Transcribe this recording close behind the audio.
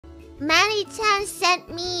Manny-chan sent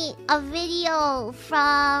me a video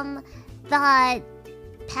from the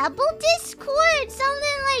Pebble Discord,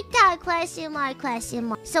 something like that, question mark, question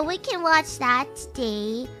mark. So we can watch that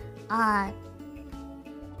today. I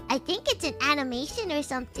think it's an animation or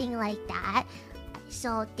something like that.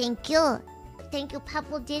 So thank you. Thank you,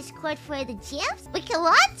 Pebble Discord, for the gifs. We can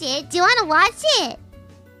watch it. Do you want to watch it?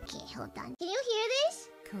 Okay, hold on. Can you hear this?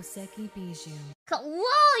 𝗙𝗶𝗰𝗁.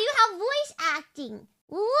 Whoa, you have voice acting.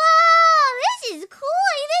 Whoa, this is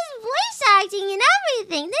cool. This voice acting and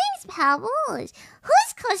everything. Thanks, Pebbles.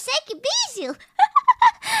 Who's 𝗙𝗶𝗰𝗁?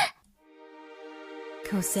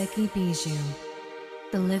 𝗙𝗶𝗰𝗁.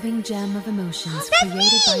 The living gem of emotions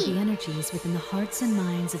created by the energies within the hearts and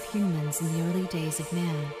minds of humans in the early days of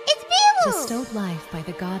man. It's Beelzebub! Bestowed life by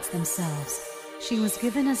the gods themselves, she was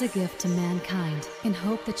given as a gift to mankind in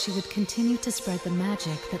hope that she would continue to spread the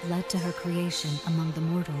magic that led to her creation among the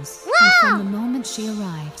mortals. Wow! And from the moment she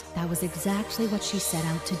arrived, that was exactly what she set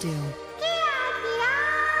out to do.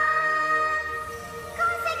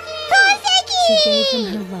 She gave them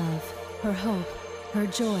her love, her hope, her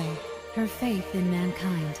joy, her faith in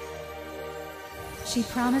mankind. She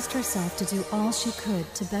promised herself to do all she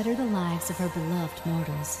could to better the lives of her beloved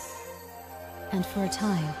mortals. And for a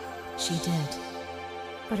time, she did.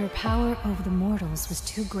 But her power over the mortals was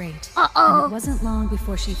too great. And it wasn't long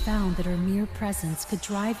before she found that her mere presence could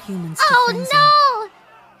drive humans to frenzy. Oh no!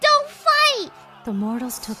 Don't fight! The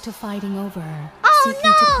mortals took to fighting over her, Oh,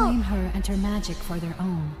 seeking to no! claim her and her magic for their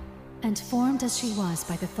own. And formed as she was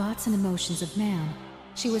by the thoughts and emotions of man,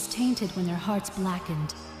 she was tainted when their hearts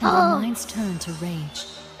blackened and their minds turned to rage.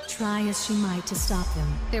 Try as she might to stop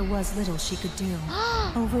them, there was little she could do.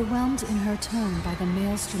 Overwhelmed in her turn by the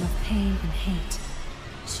maelstrom of pain and hate,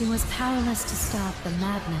 she was powerless to stop the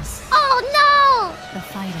madness, the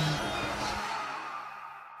fighting.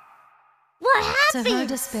 What happened? To her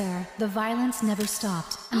despair, the violence never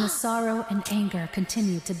stopped, and the sorrow and anger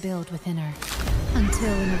continued to build within her.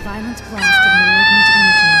 Until in a violent blast of malignant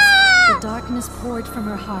energies, the darkness poured from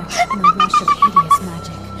her heart in a rush of hideous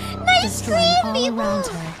magic, destroying all around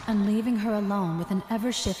her and leaving her alone with an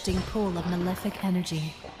ever-shifting pool of malefic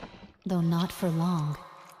energy. Though not for long.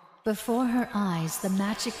 Before her eyes, the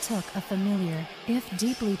magic took a familiar, if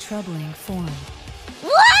deeply troubling, form.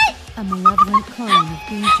 What? A malevolent clone of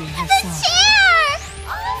Gigi herself. The chair!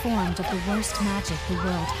 Formed of the worst magic the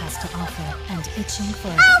world has to offer, and itching for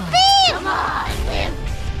a fight. Come on, live!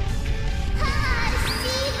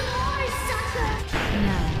 See more, sucker!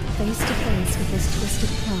 Now, face to face with this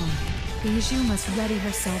twisted clone, Bijou must ready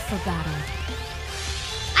herself for battle.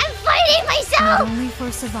 I'm fighting myself! Not only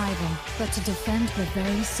for survival, but to defend the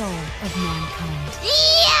very soul of mankind.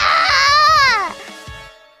 Yeah!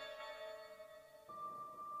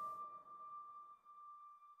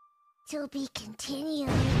 To be continued.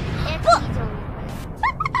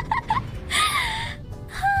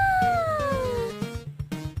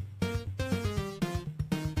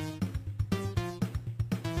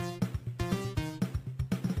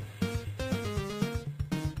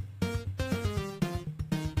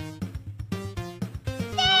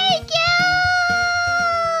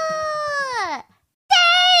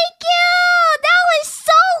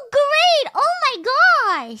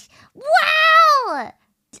 Wow!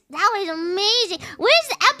 That was amazing. Where's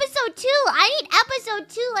the episode 2? I need episode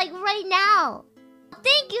 2 like right now.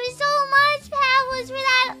 Thank you so much, Pebbles, for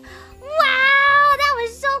that. Wow, that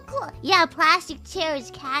was so cool. Yeah, plastic chair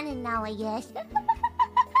is canon now, I guess.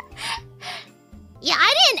 Yeah,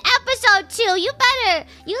 I did an episode 2. You better,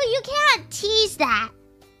 you can't tease that.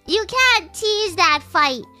 You can't tease that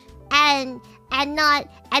fight and not,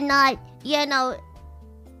 you know,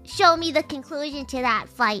 show me the conclusion to that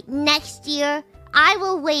fight. Next year, I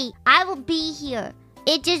will wait. I will be here.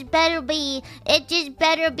 It just better be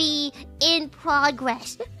in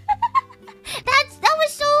progress. That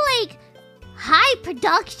was so like high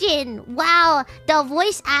production. Wow, the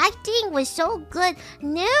voice acting was so good.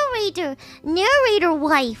 Narrator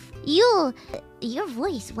wife. Your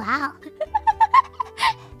voice, wow.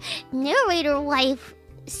 Narrator wife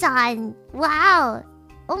son. Wow.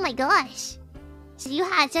 Oh my gosh. You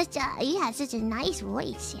had such a nice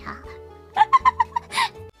voice, yeah.